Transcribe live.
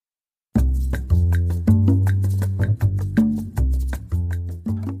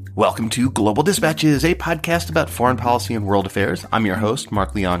Welcome to Global Dispatches, a podcast about foreign policy and world affairs. I'm your host,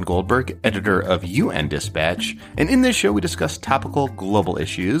 Mark Leon Goldberg, editor of UN Dispatch, and in this show we discuss topical global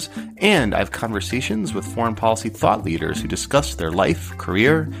issues, and I have conversations with foreign policy thought leaders who discuss their life,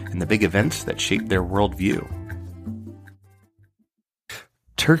 career, and the big events that shape their worldview.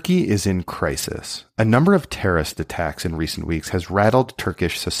 Turkey is in crisis. A number of terrorist attacks in recent weeks has rattled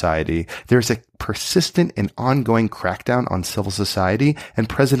Turkish society. There's a persistent and ongoing crackdown on civil society, and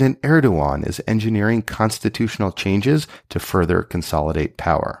President Erdogan is engineering constitutional changes to further consolidate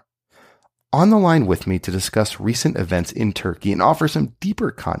power. On the line with me to discuss recent events in Turkey and offer some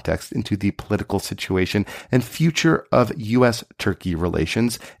deeper context into the political situation and future of U.S.-Turkey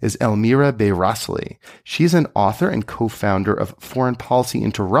relations is Elmira Beyrasli. She's an author and co-founder of Foreign Policy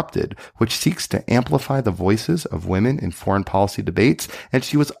Interrupted, which seeks to amplify the voices of women in foreign policy debates, and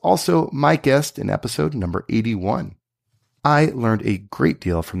she was also my guest in episode number 81. I learned a great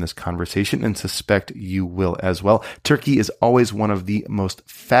deal from this conversation and suspect you will as well. Turkey is always one of the most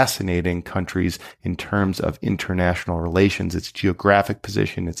fascinating countries in terms of international relations. Its geographic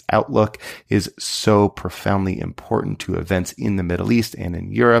position, its outlook is so profoundly important to events in the Middle East and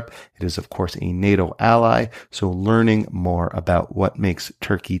in Europe. It is, of course, a NATO ally. So learning more about what makes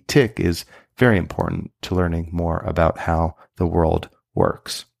Turkey tick is very important to learning more about how the world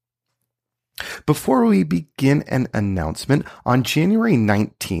works. Before we begin an announcement, on January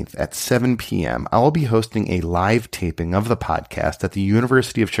 19th at 7 p.m., I will be hosting a live taping of the podcast at the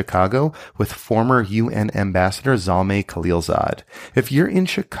University of Chicago with former UN Ambassador Zalmay Khalilzad. If you're in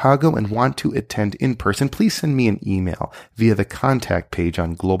Chicago and want to attend in person, please send me an email via the contact page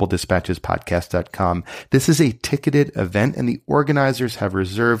on globaldispatchespodcast.com. This is a ticketed event, and the organizers have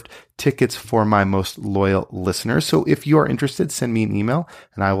reserved tickets for my most loyal listeners. So if you are interested, send me an email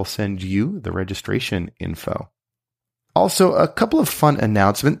and I will send you the registration info. Also, a couple of fun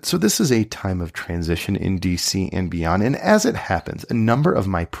announcements. So this is a time of transition in DC and beyond. And as it happens, a number of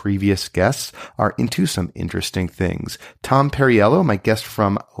my previous guests are into some interesting things. Tom Perriello, my guest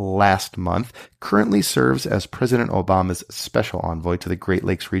from last month, currently serves as President Obama's special envoy to the Great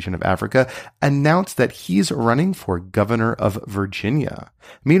Lakes region of Africa, announced that he's running for governor of Virginia.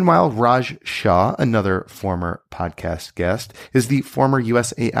 Meanwhile, Raj Shah, another former podcast guest, is the former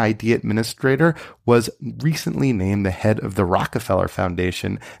USAID administrator, was recently named the head of the Rockefeller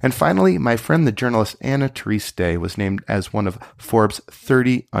Foundation. And finally, my friend, the journalist Anna Therese Day, was named as one of Forbes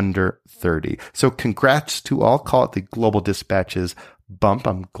 30 under 30. So congrats to all. Call it the Global Dispatches bump.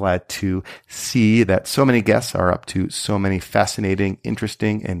 I'm glad to see that so many guests are up to so many fascinating,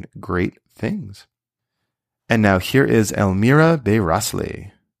 interesting, and great things. And now here is Elmira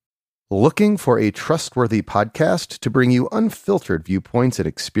Beyrasli. Looking for a trustworthy podcast to bring you unfiltered viewpoints and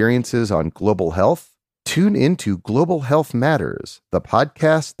experiences on global health? Tune into Global Health Matters, the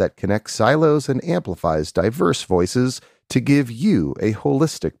podcast that connects silos and amplifies diverse voices to give you a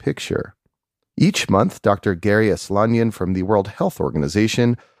holistic picture. Each month, Dr. Gary Aslanyan from the World Health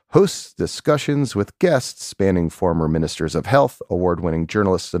Organization hosts discussions with guests spanning former ministers of health, award-winning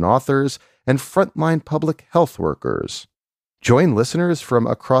journalists and authors, and frontline public health workers. Join listeners from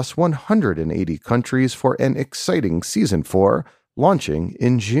across 180 countries for an exciting Season 4, launching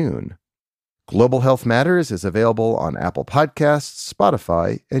in June. Global Health Matters is available on Apple Podcasts,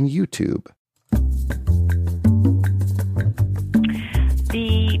 Spotify, and YouTube.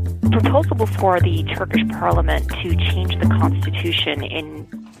 The proposal before the Turkish parliament to change the constitution in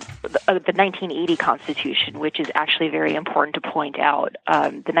the 1980 constitution, which is actually very important to point out.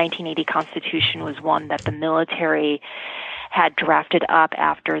 The 1980 constitution was one that the military had drafted up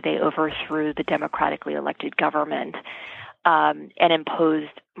after they overthrew the democratically elected government and imposed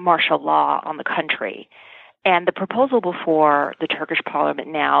martial law on the country. And the proposal before the Turkish parliament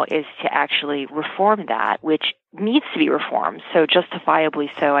now is to actually reform that, which needs to be reformed. So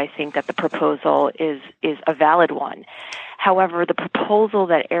justifiably so, I think that the proposal is a valid one. However, the proposal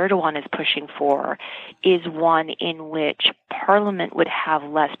that Erdogan is pushing for is one in which parliament would have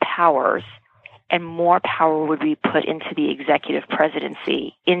less powers and more power would be put into the executive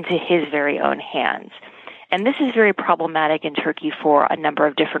presidency, into his very own hands. And this is very problematic in Turkey for a number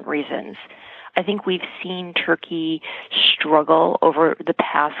of different reasons. I think we've seen Turkey struggle over the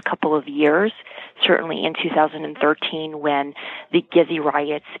past couple of years, certainly in 2013 when the Gezi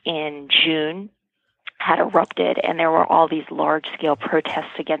riots in June had erupted and there were all these large-scale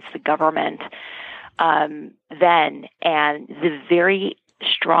protests against the government then, and the very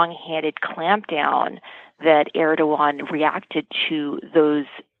strong-handed clampdown that Erdogan reacted to those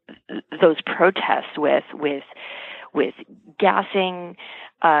protests with gassing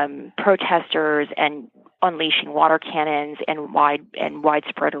protesters and unleashing water cannons and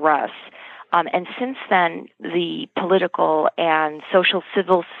widespread arrests. And since then, the political and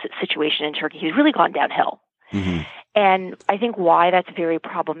civil situation in Turkey has really gone downhill. Mm-hmm. And I think why that's very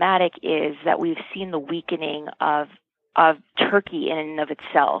problematic is that we've seen the weakening of Turkey in and of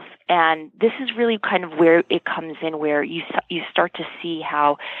itself. And this is really kind of where it comes in, where you start to see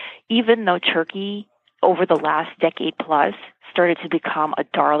how even though Turkey over the last decade plus started to become a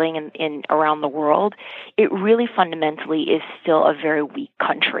darling in around the world, it really fundamentally is still a very weak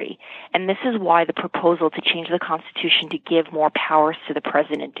country. And this is why the proposal to change the constitution to give more powers to the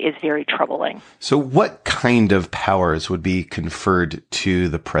president is very troubling. So what kind of powers would be conferred to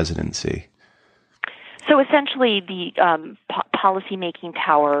the presidency? So essentially, the policy-making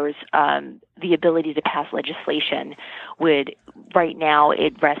powers, the ability to pass legislation, right now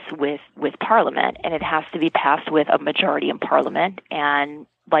it rests with Parliament, and it has to be passed with a majority in Parliament. And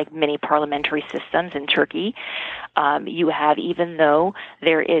like many parliamentary systems in Turkey, you have, even though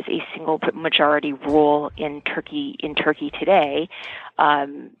there is a single majority rule in Turkey today,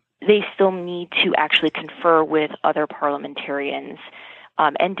 they still need to actually confer with other parliamentarians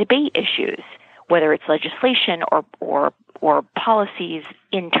and debate issues. Whether it's legislation or policies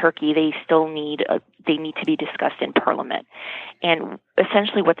in Turkey, they still need to be discussed in Parliament. And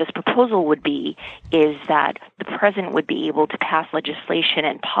essentially, what this proposal would be is that the president would be able to pass legislation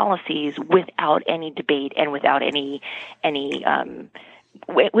and policies without any debate and without any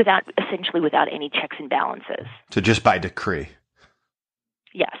checks and balances. So just by decree.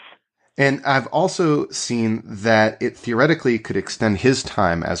 Yes. And I've also seen that it theoretically could extend his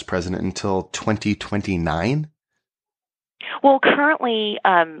time as president until 2029. Well, currently,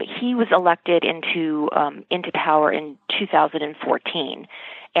 he was elected into power in 2014,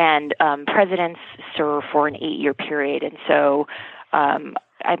 and presidents serve for an 8-year period. And so,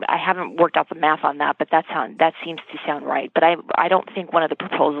 I haven't worked out the math on that, but that seems to sound right. But I don't think one of the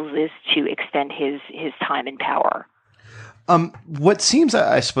proposals is to extend his time in power. What seems,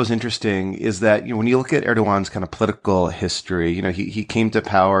 I suppose, interesting is that, when you look at Erdogan's kind of political history, he came to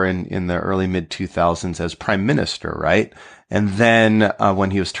power in the early mid-2000s as prime minister, right? And then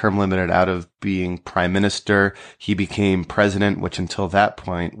when he was term limited out of being prime minister, he became president, which until that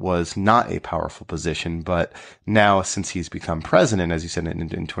point was not a powerful position. But now, since he's become president, as you said, in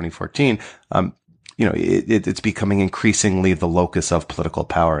 2014, it's becoming increasingly the locus of political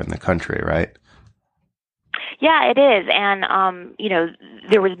power in the country, right? Yeah, it is. And,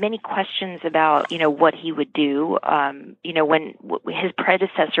 there was many questions about, what he would do. When his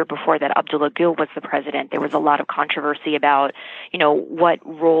predecessor before that, Abdullah Gül, was the president, there was a lot of controversy about, what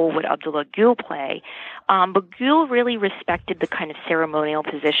role would Abdullah Gül play. But Gül really respected the kind of ceremonial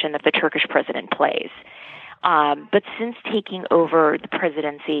position that the Turkish president plays. But since taking over the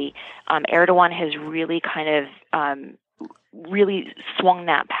presidency, Erdogan has really kind of really swung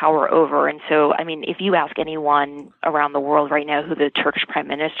that power over. And so, if you ask anyone around the world right now who the Turkish prime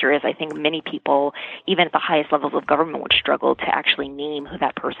minister is, I think many people, even at the highest levels of government, would struggle to actually name who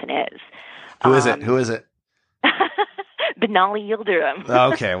that person is. Who is it? Binali Yildirim.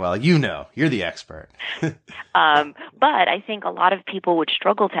 Okay, well, you're the expert. But I think a lot of people would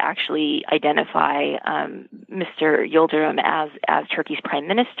struggle to actually identify Mr. Yildirim as Turkey's prime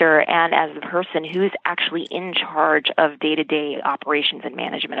minister and as the person who's actually in charge of day-to-day operations and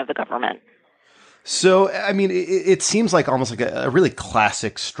management of the government. So, it seems like almost like a really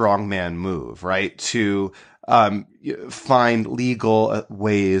classic strongman move, right? To find legal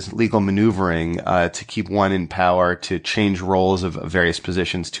ways, legal maneuvering to keep one in power, to change roles of various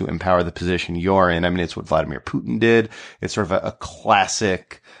positions to empower the position you're in. It's what Vladimir Putin did. It's sort of a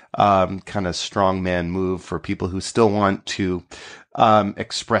classic kind of strongman move for people who still want to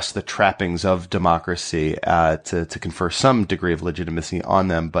express the trappings of democracy to confer some degree of legitimacy on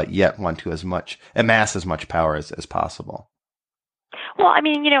them, but yet want to amass as much power as possible. Well, I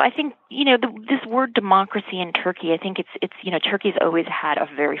think, this word democracy in Turkey, I think it's Turkey's always had a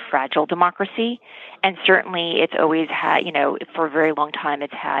very fragile democracy. And certainly it's always had, for a very long time,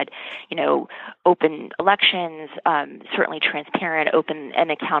 it's had, open elections, certainly transparent, open and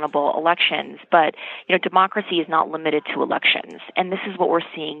accountable elections. But, democracy is not limited to elections. And this is what we're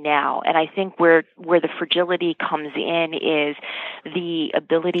seeing now. And I think where the fragility comes in is the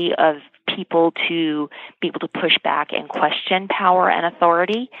ability of people to be able to push back and question power and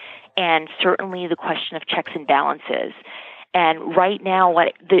authority, and certainly the question of checks and balances. And right now,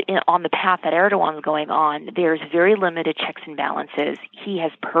 on the path that Erdogan's going on, there's very limited checks and balances. He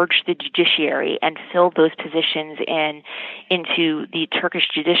has purged the judiciary and filled those positions into the Turkish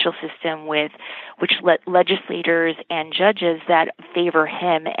judicial system with legislators and judges that favor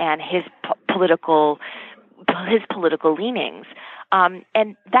him and his political his political leanings.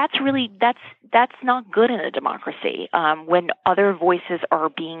 And that's not good in a democracy, when other voices are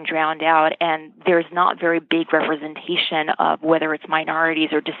being drowned out and there's not very big representation of whether it's minorities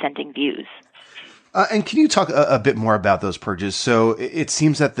or dissenting views. And can you talk a bit more about those purges? So it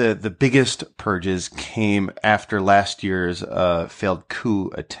seems that the biggest purges came after last year's failed coup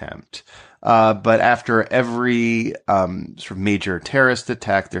attempt. But after every sort of major terrorist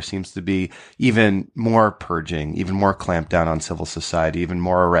attack, there seems to be even more purging, even more clampdown on civil society, even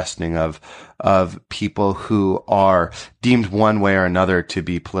more arresting of people who are deemed one way or another to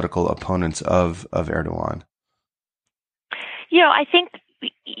be political opponents of Erdogan.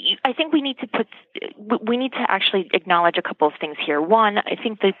 I think we need to actually acknowledge a couple of things here. One, I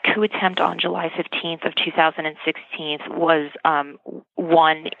think the coup attempt on July 15th of 2016 was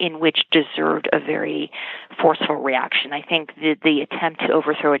one in which deserved a very forceful reaction. I think the attempt to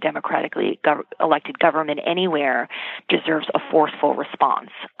overthrow a democratically elected government anywhere deserves a forceful response.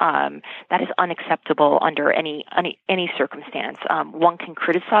 That is unacceptable under any circumstance. One can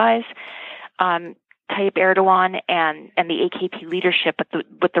criticize Tayyip Erdogan and the AKP leadership,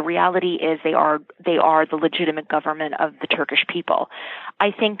 but the reality is they are the legitimate government of the Turkish people.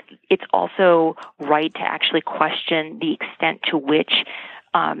 I think it's also right to actually question the extent to which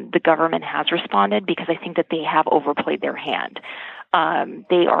the government has responded, because I think that they have overplayed their hand.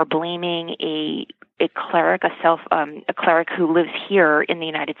 They are blaming a cleric who lives here in the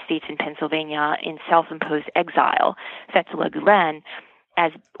United States in Pennsylvania in self-imposed exile, Fethullah Gulen,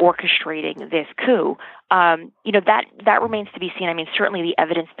 as orchestrating this coup. That remains to be seen. I mean, certainly the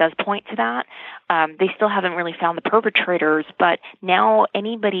evidence does point to that. They still haven't really found the perpetrators, but now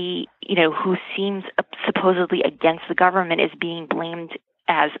anybody, who seems supposedly against the government is being blamed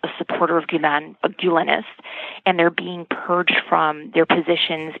as a supporter of Gulen, a Gulenist, and they're being purged from their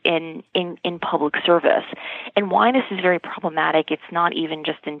positions in public service. And why this is very problematic, it's not even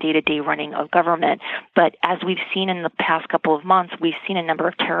just in day-to-day running of government, but as we've seen in the past couple of months, we've seen a number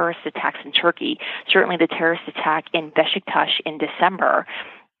of terrorist attacks in Turkey. Certainly the terrorist attack in Beşiktaş in December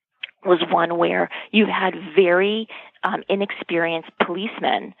was one where you had very inexperienced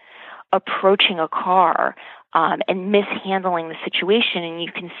policemen approaching a car and mishandling the situation, and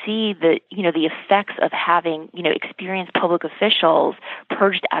you can see the effects of having experienced public officials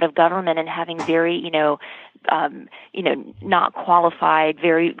purged out of government and having very not qualified,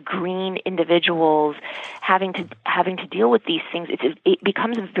 very green individuals having to deal with these things. It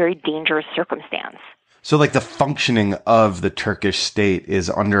becomes a very dangerous circumstance. So like the functioning of the Turkish state is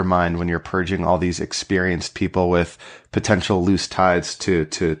undermined when you're purging all these experienced people with potential loose ties to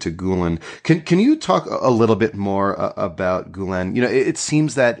Gulen. Can you talk a little bit more about Gulen? It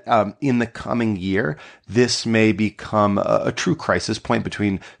seems that in the coming year, this may become a true crisis point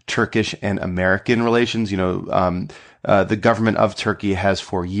between Turkish and American relations. The government of Turkey has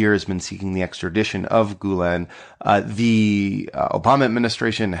for years been seeking the extradition of Gulen. The Obama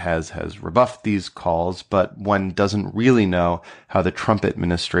administration has rebuffed these calls, but one doesn't really know how the Trump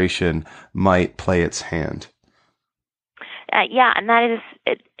administration might play its hand. And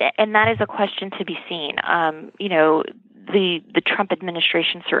that is a question to be seen. The Trump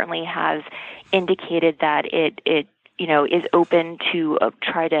administration certainly has indicated that it is open to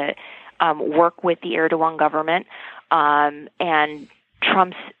try to work with the Erdogan government. And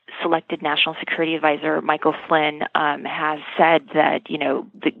Trump's selected national security advisor, Michael Flynn, has said that,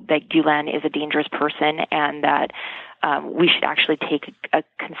 that Gulen is a dangerous person and that we should actually take a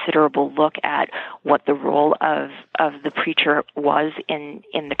considerable look at what the role of the preacher was in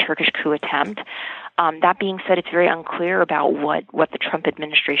the Turkish coup attempt. That being said, it's very unclear about what the Trump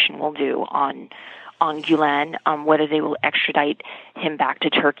administration will do on Gulen, whether they will extradite him back to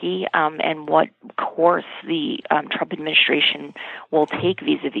Turkey, and what course the Trump administration will take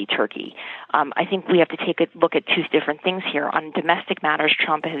vis-a-vis Turkey. I think we have to take a look at two different things here. On domestic matters,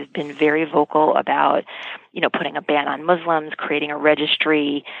 Trump has been very vocal about, putting a ban on Muslims, creating a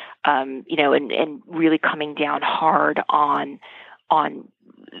registry, and really coming down hard on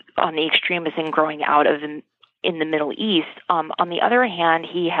the extremism growing out of in the Middle East. On the other hand,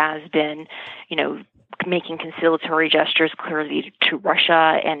 he has been, making conciliatory gestures clearly to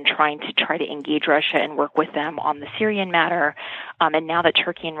Russia and trying to engage Russia and work with them on the Syrian matter. And now that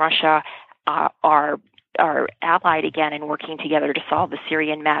Turkey and Russia are allied again and working together to solve the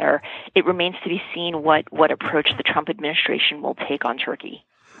Syrian matter, it remains to be seen what approach the Trump administration will take on Turkey.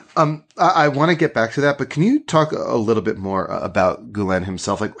 I want to get back to that, but can you talk a little bit more about Gulen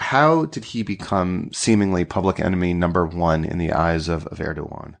himself? Like, how did he become seemingly public enemy number one in the eyes of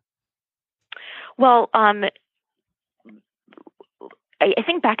Erdogan? Well, I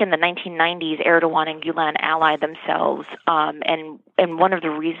think back in the 1990s, Erdogan and Gulen allied themselves, and one of the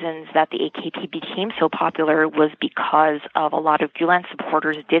reasons that the AKP became so popular was because of a lot of Gulen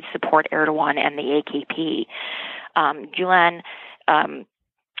supporters did support Erdogan and the AKP. Gulen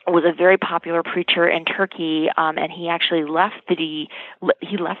was a very popular preacher in Turkey, and he actually left the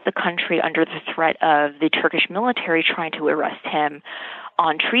country under the threat of the Turkish military trying to arrest him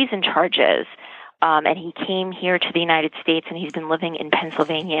on treason charges. And he came here to the United States, and he's been living in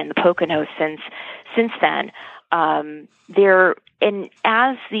Pennsylvania and the Poconos since then. And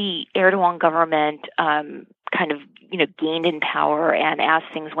as the Erdogan government kind of gained in power, and as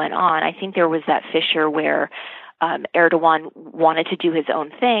things went on, I think there was that fissure where Erdogan wanted to do his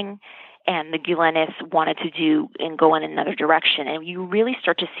own thing, and the Gülenists wanted to go in another direction. And you really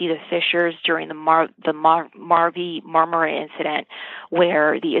start to see the fissures during the Marmara incident,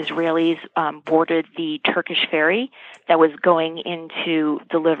 where the Israelis boarded the Turkish ferry that was going in to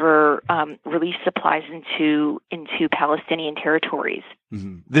deliver relief supplies into Palestinian territories.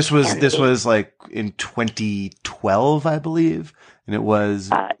 Mm-hmm. This was like in 2012, I believe, and it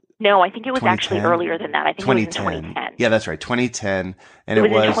was. No, I think it was actually earlier than that. I think it was in 2010. Yeah, that's right, 2010. And it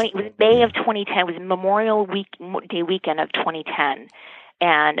was May of 2010. It was Memorial Day weekend of 2010.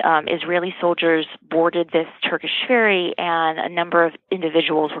 And Israeli soldiers boarded this Turkish ferry, and a number of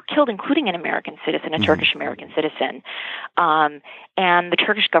individuals were killed, including an American citizen, a Turkish American citizen. And the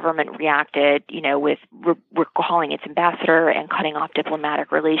Turkish government reacted, with recalling its ambassador and cutting off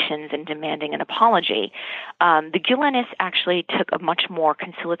diplomatic relations and demanding an apology. The Gülenists actually took a much more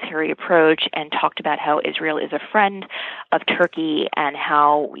conciliatory approach and talked about how Israel is a friend of Turkey and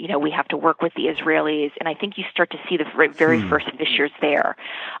how, we have to work with the Israelis. And I think you start to see the very first fissures there.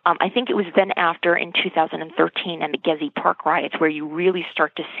 I think it was then after, in 2013 and the Gezi Park riots, where you really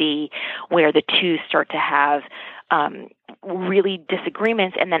start to see where the two start to have really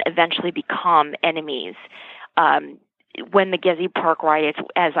disagreements and then eventually become enemies. When the Gezi Park riots,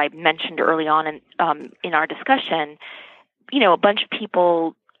 as I mentioned early on in our discussion, a bunch of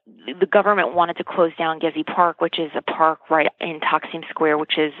people, the government wanted to close down Gezi Park, which is a park right in Taksim Square,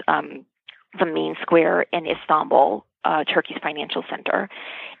 which is the main square in Istanbul, Turkey's financial center.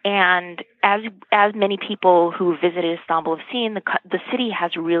 And as many people who visited Istanbul have seen, the city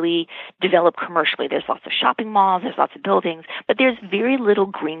has really developed commercially. There's lots of shopping malls, there's lots of buildings, but there's very little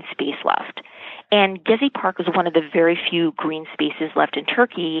green space left. And Gezi Park is one of the very few green spaces left in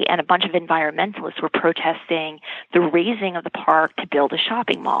Turkey, and a bunch of environmentalists were protesting the razing of the park to build a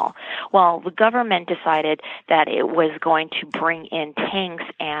shopping mall. Well, the government decided that it was going to bring in tanks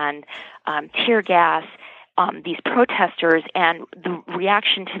and tear gas these protesters, and the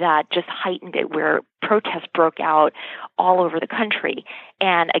reaction to that just heightened it, where protests broke out all over the country.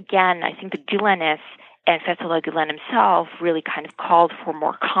 And again, I think the Gülenists and Fethullah Gülen himself really kind of called for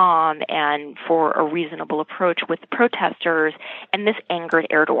more calm and for a reasonable approach with the protesters, and this angered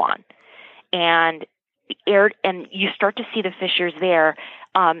Erdogan. And you start to see the fissures there.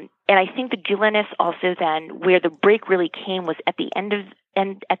 And I think the Gülenists also then, where the break really came was at the end of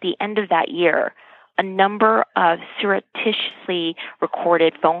that year. A number of surreptitiously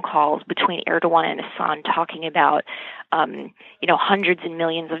recorded phone calls between Erdogan and Hassan talking about, hundreds and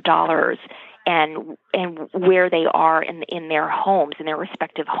millions of dollars, and where they are in their homes, in their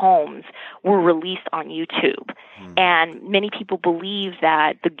respective homes, were released on YouTube. And many people believe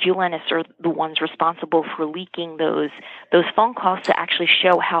that the Gülenists are the ones responsible for leaking those phone calls to actually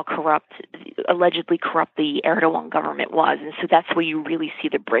show how allegedly corrupt the Erdogan government was. And so that's where you really see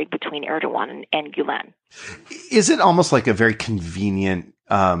the break between Erdogan and Gülen. Is it almost like a very convenient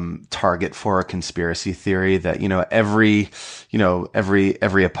target for a conspiracy theory that, every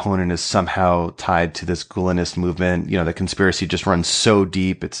opponent is somehow tied to this Gülenist movement? The conspiracy just runs so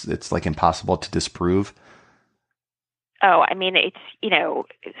deep, it's like impossible to disprove. Oh, I mean, it's,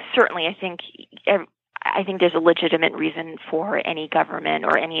 certainly I think there's a legitimate reason for any government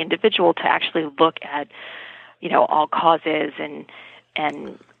or any individual to actually look at, all causes and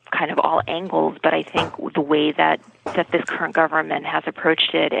kind of all angles, but I think the way that this current government has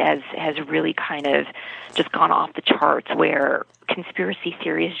approached it has really kind of just gone off the charts, where conspiracy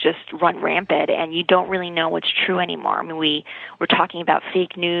theories just run rampant and you don't really know what's true anymore. I mean, we're talking about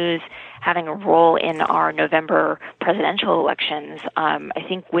fake news having a role in our November presidential elections. I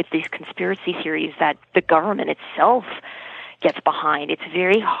think with these conspiracy theories that the government itself gets behind, it's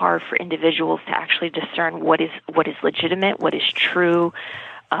very hard for individuals to actually discern what is legitimate, what is true,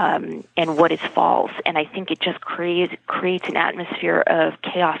 and what is false. And I think it just creates an atmosphere of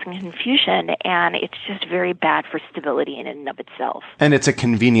chaos and confusion, and it's just very bad for stability in and of itself. And it's a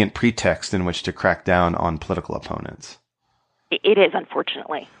convenient pretext in which to crack down on political opponents. It is,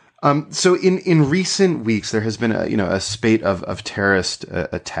 unfortunately. So in recent weeks, there has been a spate of terrorist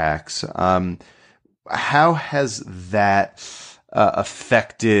attacks. How has that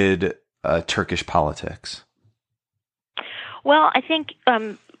affected Turkish politics? Well, I think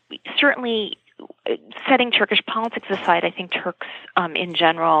certainly setting Turkish politics aside, I think Turks in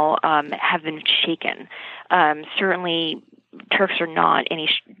general have been shaken. Certainly, Turks are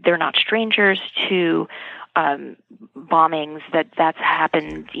they're not strangers to bombings that's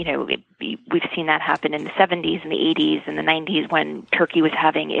happened. We've seen that happen in the 70s and the 80s and the 90s when Turkey was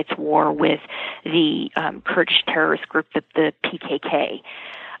having its war with the Kurdish terrorist group, the PKK.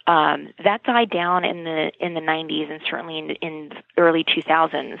 That died down in the 90s and certainly in the early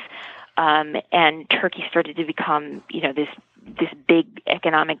 2000s. And Turkey started to become, this big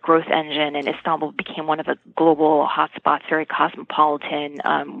economic growth engine, and Istanbul became one of the global hotspots, very cosmopolitan,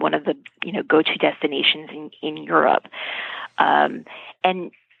 one of the go-to destinations in Europe.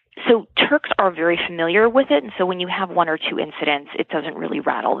 And so Turks are very familiar with it, and so when you have one or two incidents, it doesn't really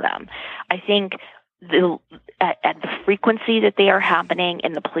rattle them. I think at the frequency that they are happening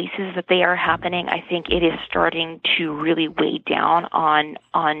in the places that they are happening, I think it is starting to really weigh down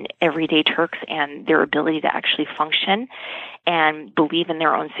on everyday Turks and their ability to actually function and believe in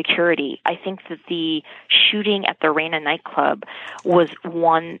their own security. I think that the shooting at the Reyna nightclub was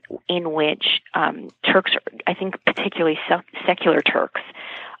one in which Turks, I think particularly secular Turks,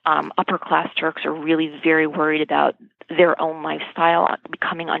 upper-class Turks are really very worried about their own lifestyle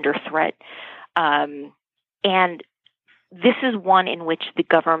becoming under threat. And this is one in which the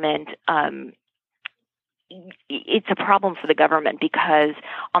government, it's a problem for the government because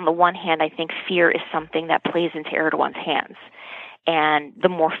on the one hand, I think fear is something that plays into Erdogan's hands. And the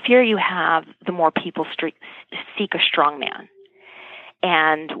more fear you have, the more people seek a strong man.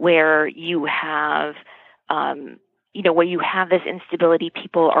 And where you have, where you have this instability,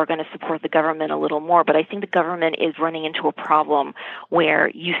 people are going to support the government a little more. But I think the government is running into a problem where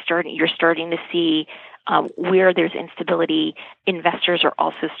you're starting to see where there's instability, investors are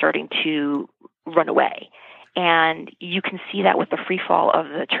also starting to run away. And you can see that with the free fall of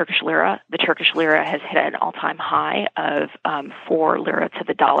the Turkish lira. The Turkish lira has hit an all-time high of 4 lira to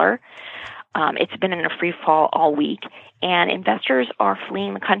the dollar. It's been in a free fall all week, and investors are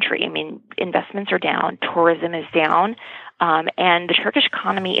fleeing the country. I mean, investments are down, tourism is down, and the Turkish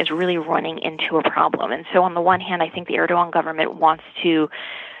economy is really running into a problem. And so on the one hand, I think the Erdogan government wants to,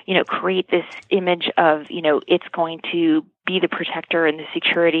 create this image of, it's going to be the protector and the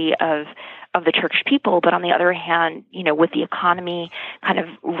security of the Turkish people. But on the other hand, with the economy kind of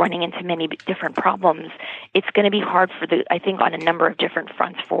running into many different problems, it's going to be hard I think on a number of different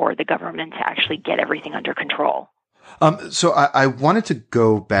fronts for the government to actually get everything under control. So I wanted to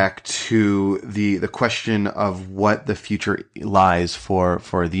go back to the question of what the future lies for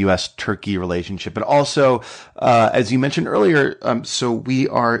the U.S.-Turkey relationship, but also, as you mentioned earlier, so we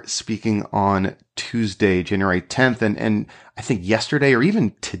are speaking on Tuesday, January 10th, and I think yesterday or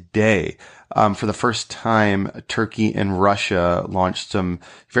even today, for the first time, Turkey and Russia launched some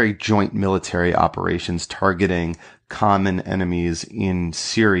very joint military operations targeting common enemies in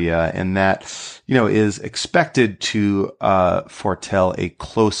Syria, and that, is expected to foretell a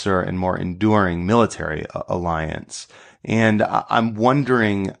closer and more enduring military alliance. And I'm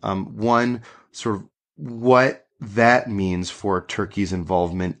wondering, one, sort of what that means for Turkey's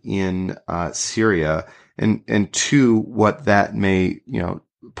involvement in Syria, and two, what that may,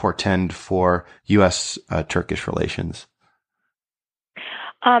 portend for U.S. Turkish relations.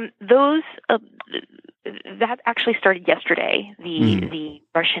 That actually started yesterday, the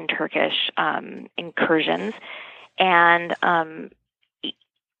Russian-Turkish incursions. And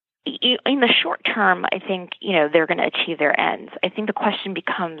in the short term, I think, they're going to achieve their ends. I think the question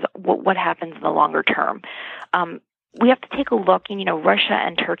becomes what happens in the longer term. We have to take a look, Russia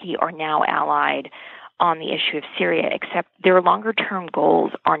and Turkey are now allied on the issue of Syria, except their longer-term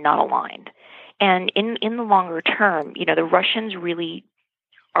goals are not aligned. And in the longer term, the Russians really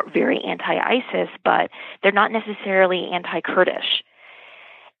are very anti-ISIS, but they're not necessarily anti-Kurdish.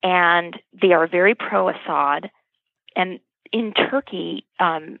 And they are very pro-Assad. And in Turkey,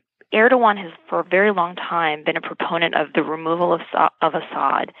 Erdogan has for a very long time been a proponent of the removal of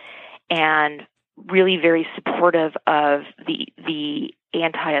Assad and really very supportive of the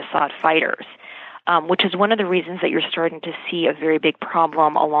anti-Assad fighters, which is one of the reasons that you're starting to see a very big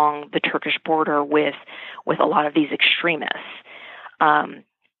problem along the Turkish border with a lot of these extremists.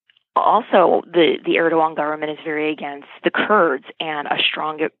 Also, the Erdogan government is very against the Kurds and a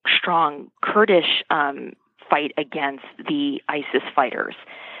strong Kurdish fight against the ISIS fighters.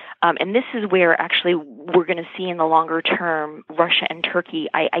 And this is where actually we're going to see in the longer term Russia and Turkey.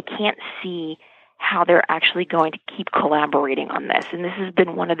 I can't see how they're actually going to keep collaborating on this. And this has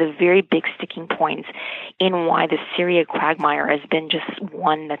been one of the very big sticking points in why the Syria quagmire has been just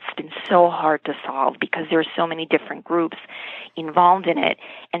one that's been so hard to solve, because there are so many different groups involved in it,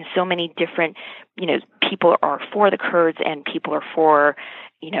 and so many different, people are for the Kurds and people are for,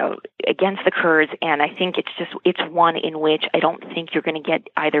 against the Kurds. And I think it's one in which I don't think you're going to get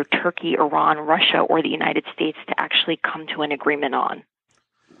either Turkey, Iran, Russia, or the United States to actually come to an agreement on.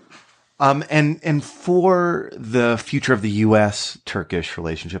 And for the future of the U.S.-Turkish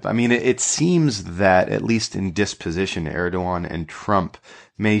relationship, I mean, it seems that at least in disposition, Erdogan and Trump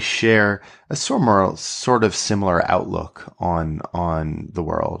may share a sort of similar outlook on the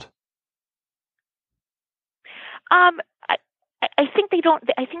world. I think they don't.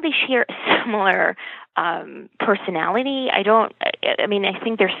 I think they share a similar personality. I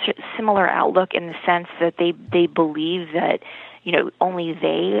think there's similar outlook in the sense that they believe that only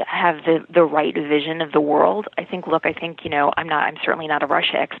they have the right vision of the world. I'm certainly not a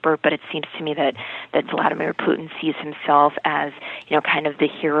Russia expert, but it seems to me that Vladimir Putin sees himself as, kind of the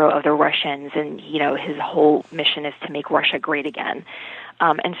hero of the Russians, and, his whole mission is to make Russia great again.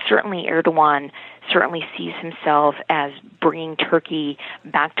 And certainly Erdogan certainly sees himself as bringing Turkey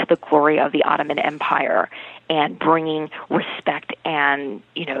back to the glory of the Ottoman Empire and bringing respect and,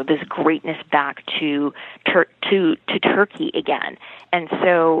 this greatness back to Turkey again. And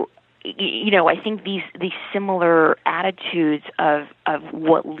so, I think these similar attitudes of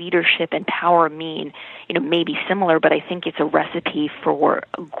what leadership and power mean, may be similar, but I think it's a recipe for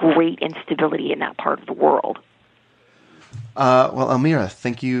great instability in that part of the world. Well, Elmira,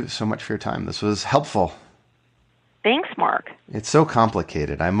 thank you so much for your time. This was helpful. Thanks, Mark. It's so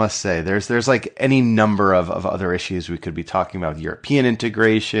complicated, I must say. There's like any number of other issues we could be talking about, European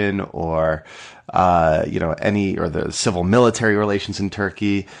integration or, the civil military relations in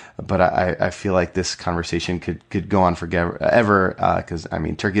Turkey. But I feel like this conversation could go on forever, because,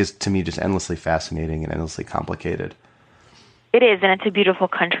 Turkey is, to me, just endlessly fascinating and endlessly complicated. It is, and it's a beautiful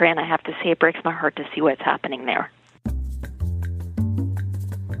country, and I have to say it breaks my heart to see what's happening there.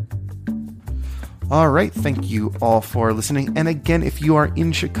 All right. Thank you all for listening. And again, if you are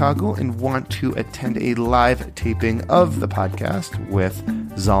in Chicago and want to attend a live taping of the podcast with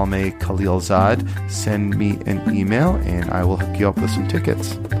Zalmay Khalilzad, send me an email and I will hook you up with some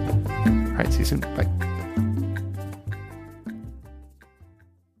tickets. All right. See you soon. Bye.